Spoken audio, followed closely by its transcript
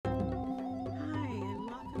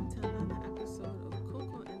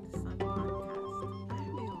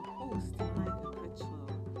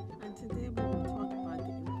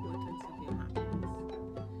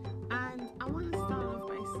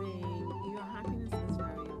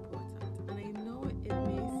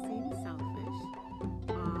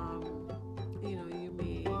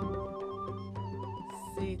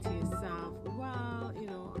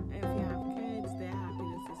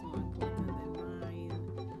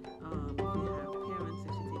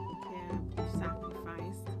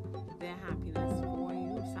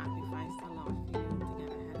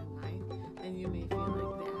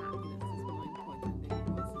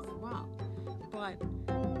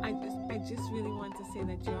just really want to say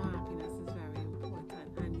that your happiness is very important,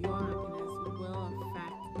 and your happiness will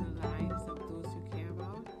affect the lives of those you care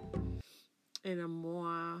about in a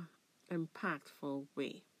more impactful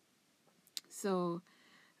way. So,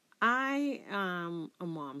 I am a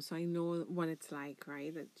mom, so I know what it's like,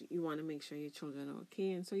 right? That you want to make sure your children are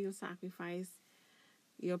okay, and so you'll sacrifice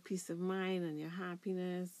your peace of mind and your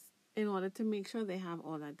happiness in order to make sure they have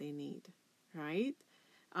all that they need, right?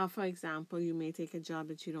 For example, you may take a job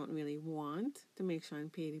that you don't really want to make sure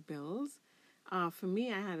and pay the bills. For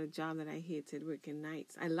me, I had a job that I hated, working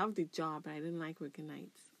nights. I loved the job, but I didn't like working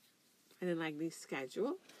nights. I didn't like the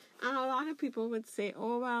schedule. And a lot of people would say,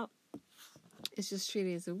 oh, well, it's just 3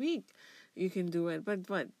 days a week. You can do it. But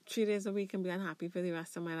what, 3 days a week and be unhappy for the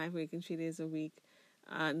rest of my life working 3 days a week?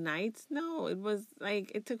 Nights? No, it was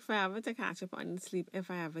like it took forever to catch up on sleep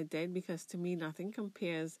if I ever did, because to me nothing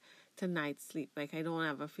compares to night sleep. Like I don't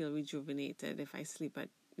ever feel rejuvenated if I sleep at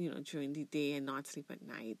during the day and not sleep at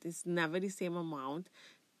night. It's never the same amount.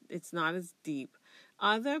 It's not as deep.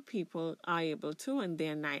 Other people are able to, and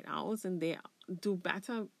they're night owls, and they do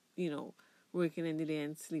better, working in the day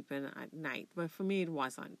and sleeping at night. But for me, it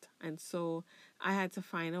wasn't. And so I had to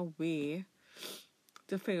find a way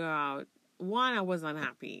to figure out, one, I was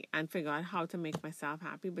unhappy, and figure out how to make myself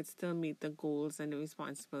happy, but still meet the goals and the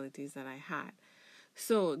responsibilities that I had.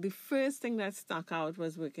 So the first thing that stuck out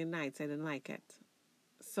was working nights. I didn't like it.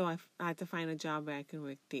 So I had to find a job where I can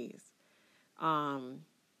work days. And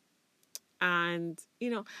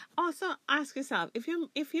also ask yourself, if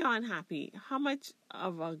you're unhappy, how much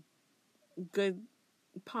of a good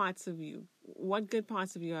parts of you, what good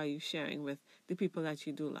parts of you are you sharing with the people that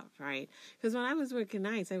you do love, right? Because when I was working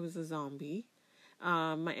nights, I was a zombie.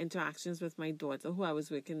 My interactions with my daughter, who I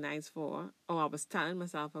was working nights for, or I was telling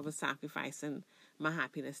myself I was sacrificing my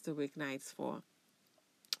happiness to work nights for,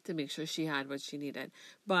 to make sure she had what she needed.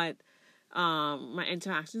 But my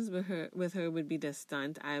interactions with her would be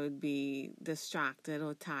distant. I would be distracted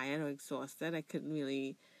or tired or exhausted. I couldn't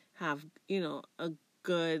really have, a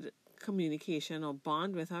good communication or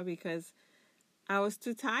bond with her because I was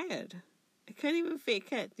too tired. I couldn't even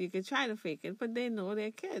fake it. You could try to fake it, but they know they're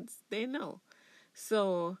kids. They know.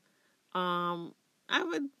 So, I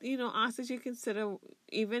would, ask that you consider,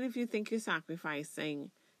 even if you think you're sacrificing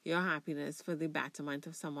your happiness for the betterment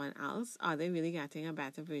of someone else, are they really getting a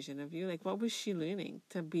better version of you? Like, what was she learning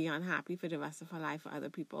to be unhappy for the rest of her life for other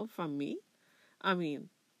people from me? I mean,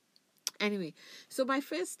 anyway, so my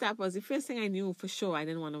first step was, the first thing I knew for sure, I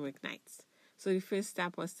didn't want to work nights. So the first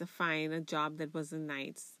step was to find a job that wasn't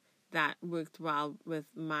nights, that worked well with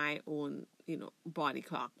my own, body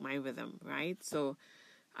clock, my rhythm, right? So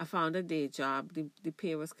I found a day job. The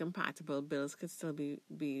pay was compatible. Bills could still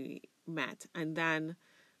be met. And then,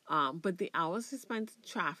 but the hours I spent in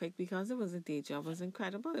traffic, because it was a day job, was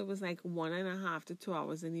incredible. It was like 1.5 to 2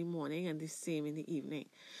 hours in the morning and the same in the evening.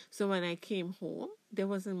 So when I came home, there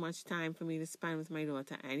wasn't much time for me to spend with my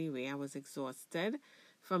daughter anyway. I was exhausted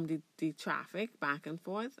from the traffic back and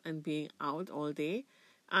forth and being out all day.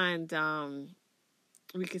 And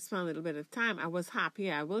we could spend a little bit of time. I was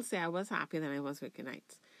happy. I will say I was happy that I was working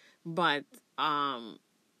nights. But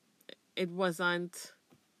it wasn't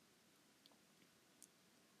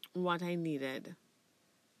what I needed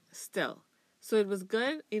still. So it was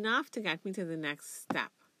good enough to get me to the next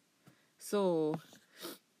step. So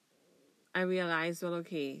I realized, well,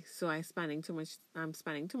 okay, so I'm spending too much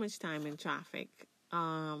time in traffic.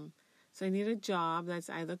 So I need a job that's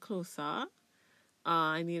either closer.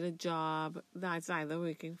 I need a job that's either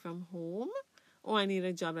working from home, or I need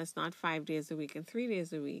a job that's not 5 days a week and 3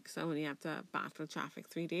 days a week. So I only have to battle traffic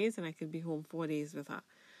 3 days and I could be home 4 days with her.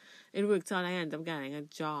 It worked out. I ended up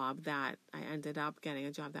getting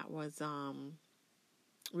a job that was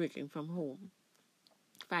working from home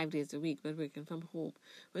 5 days a week, but working from home,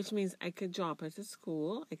 which means I could drop her to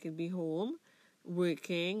school. I could be home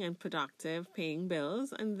working and productive, paying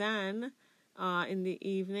bills. And then in the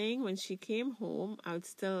evening when she came home, I'll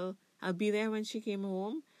be there when she came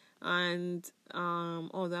home. And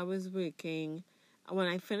although I was working, when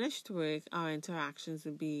I finished work, our interactions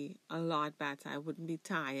would be a lot better. I wouldn't be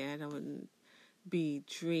tired. I wouldn't be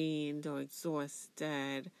drained or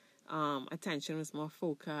exhausted. Attention was more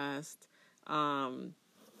focused.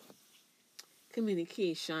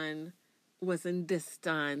 Communication wasn't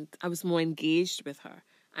distant. I was more engaged with her.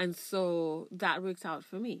 And so that worked out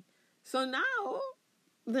for me. So now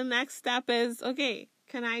the next step is, okay,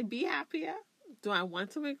 can I be happier? Do I want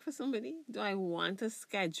to work for somebody? Do I want a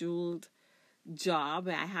scheduled job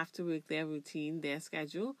where I have to work their routine, their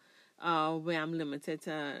schedule, where I'm limited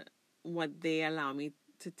to what they allow me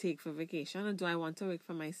to take for vacation? Or do I want to work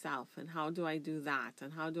for myself? And how do I do that?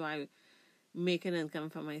 And how do I make an income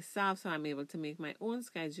for myself so I'm able to make my own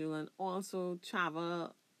schedule and also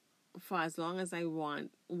travel for as long as I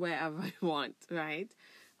want, wherever I want, right?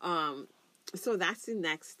 So that's the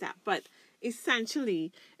next step. But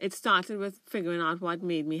essentially, it started with figuring out what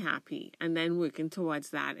made me happy and then working towards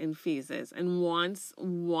that in phases. And once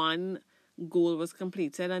one goal was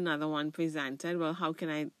completed, another one presented. Well, how can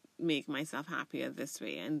I make myself happier this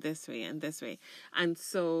way and this way and this way? And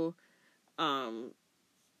so my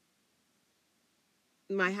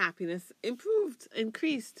happiness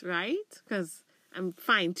increased, right? Because I'm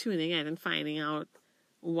fine tuning it and finding out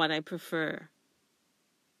what I prefer,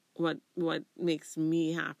 what makes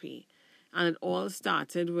me happy. And it all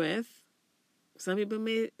started with, some people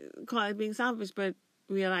may call it being selfish, but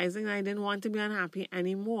realizing I didn't want to be unhappy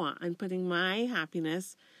anymore and putting my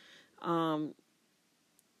happiness as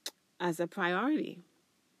a priority.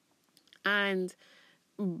 And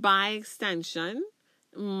by extension,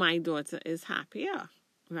 my daughter is happier,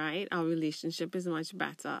 right? Our relationship is much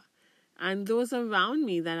better. And those around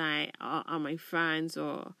me that are my friends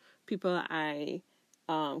or people I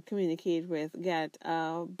communicate with get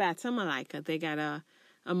a better Malika. They get a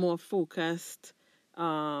more focused,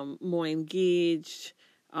 more engaged,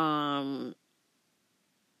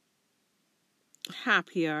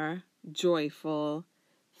 happier, joyful,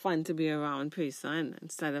 fun to be around person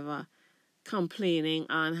instead of a complaining,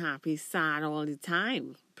 unhappy, sad all the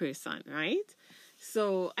time person, right?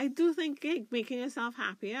 So I do think making yourself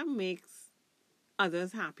happier makes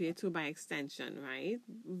others happier too by extension, right?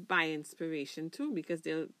 By inspiration too, because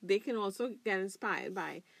they can also get inspired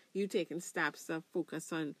by you taking steps to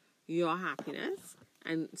focus on your happiness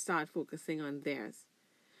and start focusing on theirs.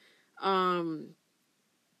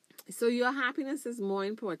 So your happiness is more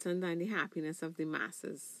important than the happiness of the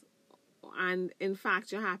masses. And in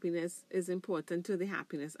fact, your happiness is important to the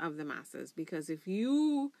happiness of the masses, because if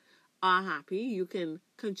you are happy, you can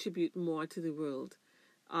contribute more to the world.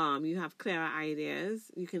 You have clearer ideas.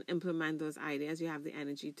 You can implement those ideas. You have the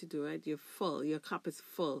energy to do it. You're full. Your cup is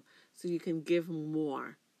full, so you can give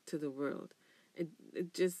more to the world.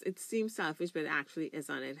 It seems selfish, but it actually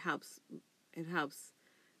isn't. It helps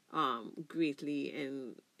greatly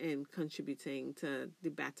in contributing to the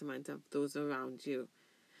betterment of those around you.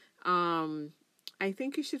 I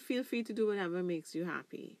think you should feel free to do whatever makes you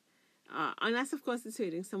happy. Unless, of course, it's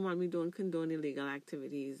hurting someone. We don't condone illegal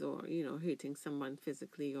activities or, hurting someone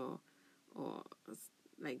physically or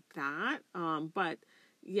like that. But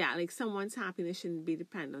yeah, like someone's happiness shouldn't be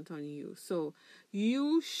dependent on you. So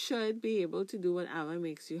you should be able to do whatever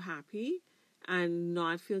makes you happy and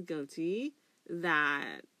not feel guilty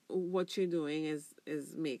that what you're doing is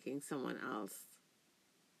making someone else,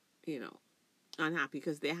 unhappy,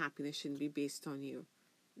 because their happiness shouldn't be based on you.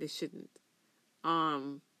 They shouldn't.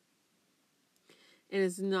 It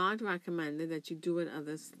is not recommended that you do what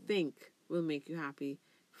others think will make you happy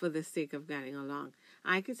for the sake of getting along.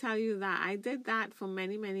 I could tell you that I did that for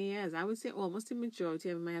many, many years. I would say almost the majority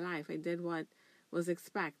of my life. I did what was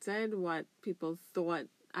expected, what people thought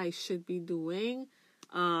I should be doing,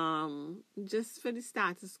 just for the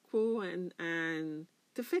status quo and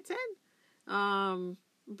to fit in.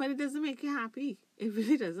 But it doesn't make you happy. It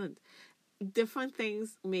really doesn't. Different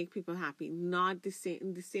things make people happy. Not the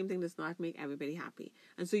same. The same thing does not make everybody happy.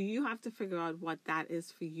 And so you have to figure out what that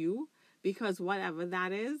is for you, because whatever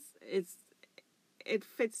that is, it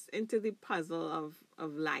fits into the puzzle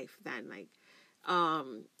of life then. Like,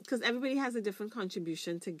 because everybody has a different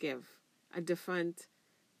contribution to give, a different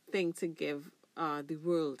thing to give the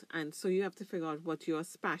world. And so you have to figure out what your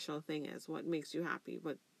special thing is, what makes you happy,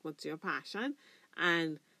 what's your passion,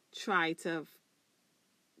 and try to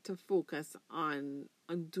focus on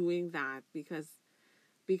doing that, because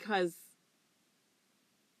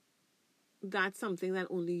that's something that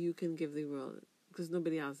only you can give the world, because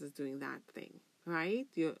nobody else is doing that thing, right?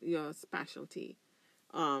 Your specialty.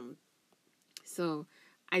 So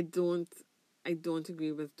I don't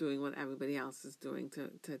agree with doing what everybody else is doing to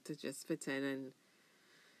just fit in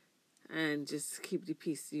and just keep the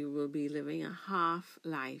peace. You will be living a half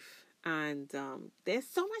life. And there's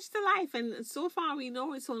so much to life, and so far we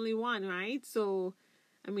know it's only one, right? So,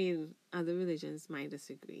 I mean, other religions might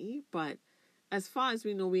disagree, but as far as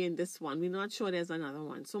we know, we're in this one. We're not sure there's another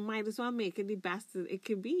one. So might as well make it the best that it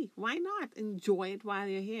can be. Why not? Enjoy it while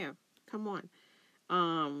you're here. Come on.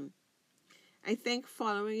 I think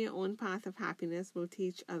following your own path of happiness will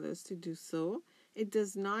teach others to do so. It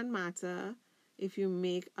does not matter if you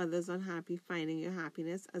make others unhappy finding your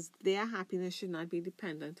happiness, as their happiness should not be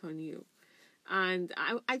dependent on you. And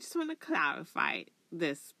I just want to clarify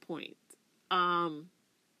this point. To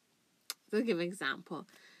give an example,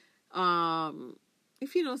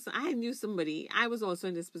 if you know, so I knew somebody, I was also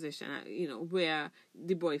in this position, where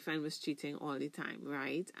the boyfriend was cheating all the time,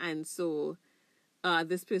 right? And so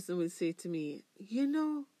this person would say to me, he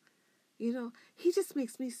just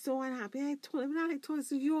makes me so unhappy. I told him that. I told him,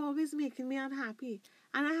 so you're always making me unhappy.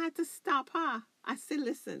 And I had to stop her. I said,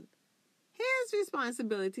 listen, his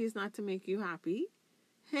responsibility is not to make you happy.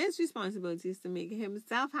 His responsibility is to make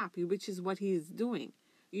himself happy, which is what he is doing.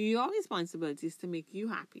 Your responsibility is to make you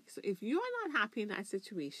happy. So if you are not happy in that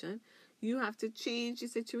situation, you have to change the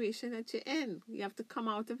situation that you're in. You have to come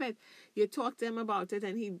out of it. You talk to him about it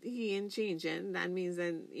and he ain't changing. That means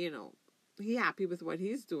then, he happy with what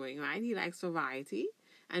he's doing, right? He likes variety.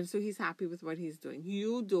 And so he's happy with what he's doing.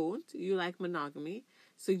 You don't. You like monogamy.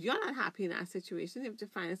 So you're not happy in that situation. You have to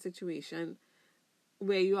find a situation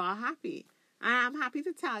where you are happy. And I'm happy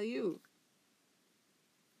to tell you,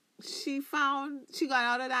 she got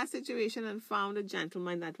out of that situation and found a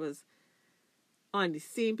gentleman that was on the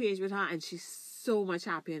same page with her, and she's so much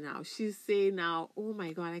happier now. She's saying now, oh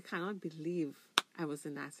my God, I cannot believe I was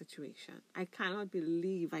in that situation. I cannot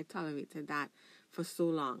believe I tolerated that for so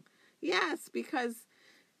long. Yes, because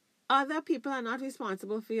other people are not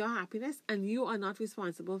responsible for your happiness, and you are not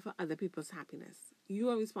responsible for other people's happiness. You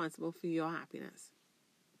are responsible for your happiness.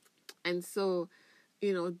 And so,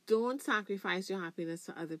 don't sacrifice your happiness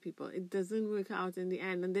for other people. It doesn't work out in the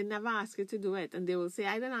end. And they never ask you to do it. And they will say,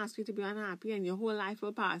 I didn't ask you to be unhappy. And your whole life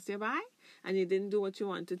will pass you by. And you didn't do what you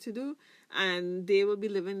wanted to do. And they will be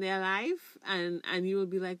living their life. And you will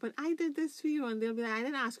be like, but I did this for you. And they'll be like, I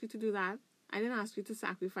didn't ask you to do that. I didn't ask you to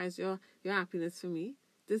sacrifice your happiness for me.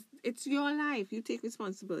 It's your life. You take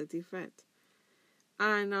responsibility for it.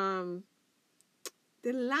 And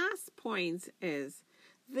the last point is,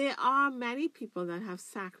 there are many people that have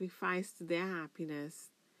sacrificed their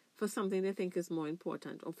happiness for something they think is more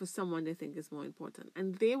important, or for someone they think is more important.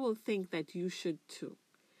 And they will think that you should too.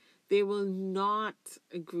 They will not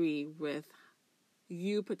agree with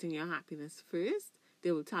you putting your happiness first.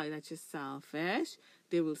 They will tell you that you're selfish.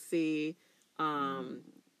 They will say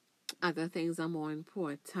other things are more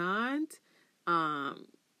important.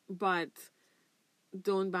 But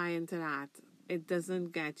don't buy into that. It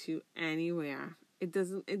doesn't get you anywhere. It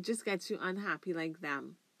just gets you unhappy like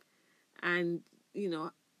them. And,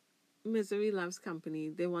 misery loves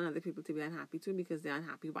company. They want other people to be unhappy too because they're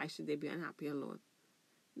unhappy. Why should they be unhappy alone?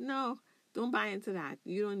 No, don't buy into that.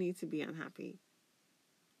 You don't need to be unhappy.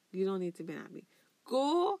 You don't need to be unhappy.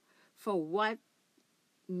 Go for what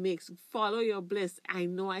follow your bliss. I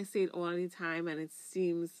know I say it all the time and it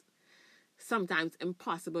seems sometimes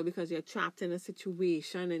impossible because you're trapped in a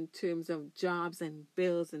situation in terms of jobs and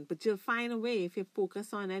bills, but you'll find a way if you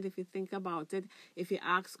focus on it, if you think about it, if you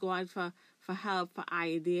ask God for help, for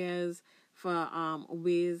ideas, for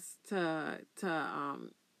ways to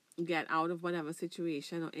get out of whatever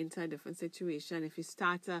situation or into a different situation. If you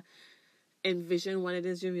start to envision what it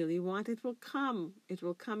is you really want, it will come. It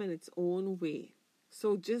will come in its own way.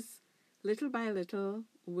 So just little by little,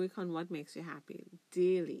 work on what makes you happy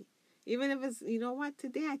daily. Even if it's,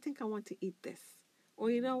 today I think I want to eat this. Or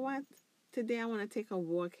today I want to take a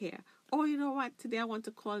walk here. Or today I want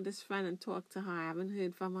to call this friend and talk to her. I haven't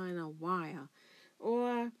heard from her in a while.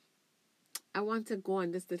 Or I want to go on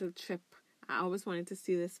this little trip. I always wanted to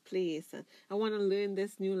see this place. And I want to learn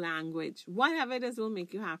this new language. Whatever it is will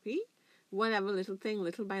make you happy. Whatever little thing,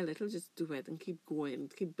 little by little, just do it and keep going,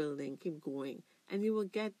 keep building, keep going. And you will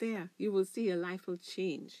get there. You will see your life will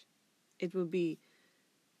change. It will be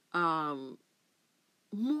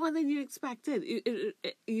more than you expected.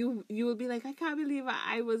 You will be like, I can't believe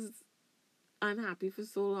I was unhappy for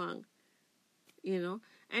so long.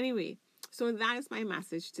 Anyway, so that is my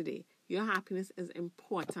message today. Your happiness is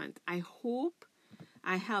important. I hope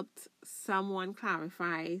I helped someone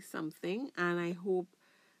clarify something, and I hope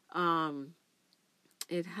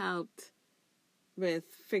it helped with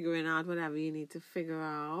figuring out whatever you need to figure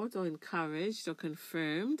out, or encouraged or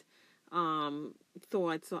confirmed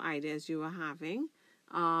thoughts or ideas you were having.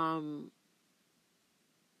 I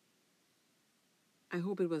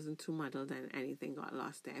hope it wasn't too muddled and anything got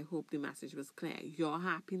lost there. I hope the message was clear. Your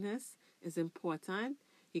happiness is important.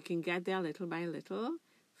 You can get there little by little,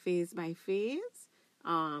 phase by phase.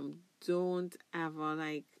 Don't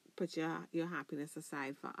ever put your happiness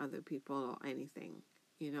aside for other people or anything.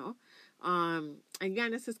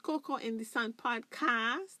 Again, this is Coco in the Sun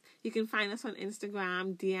podcast. You can find us on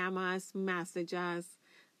Instagram, DM us, message us,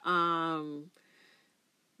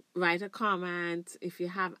 write a comment if you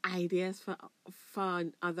have ideas for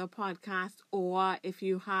other podcasts, or if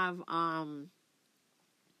you have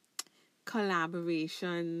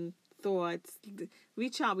collaboration thoughts,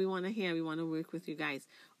 reach out. We want to hear. We want to work with you guys.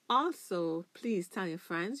 Also, please tell your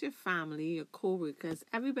friends, your family, your co-workers,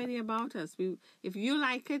 everybody about us. If you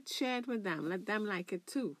like it, share it with them. Let them like it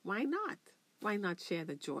too. Why not? Why not share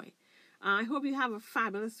the joy? I hope you have a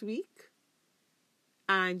fabulous week,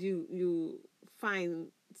 and you find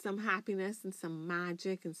some happiness and some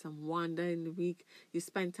magic and some wonder in the week. You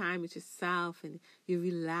spend time with yourself, and you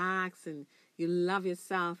relax, and you love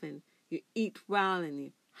yourself, and you eat well, and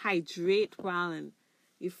you hydrate well, and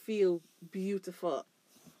you feel beautiful.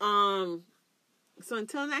 So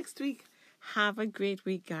until next week, have a great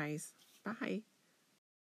week, guys. Bye.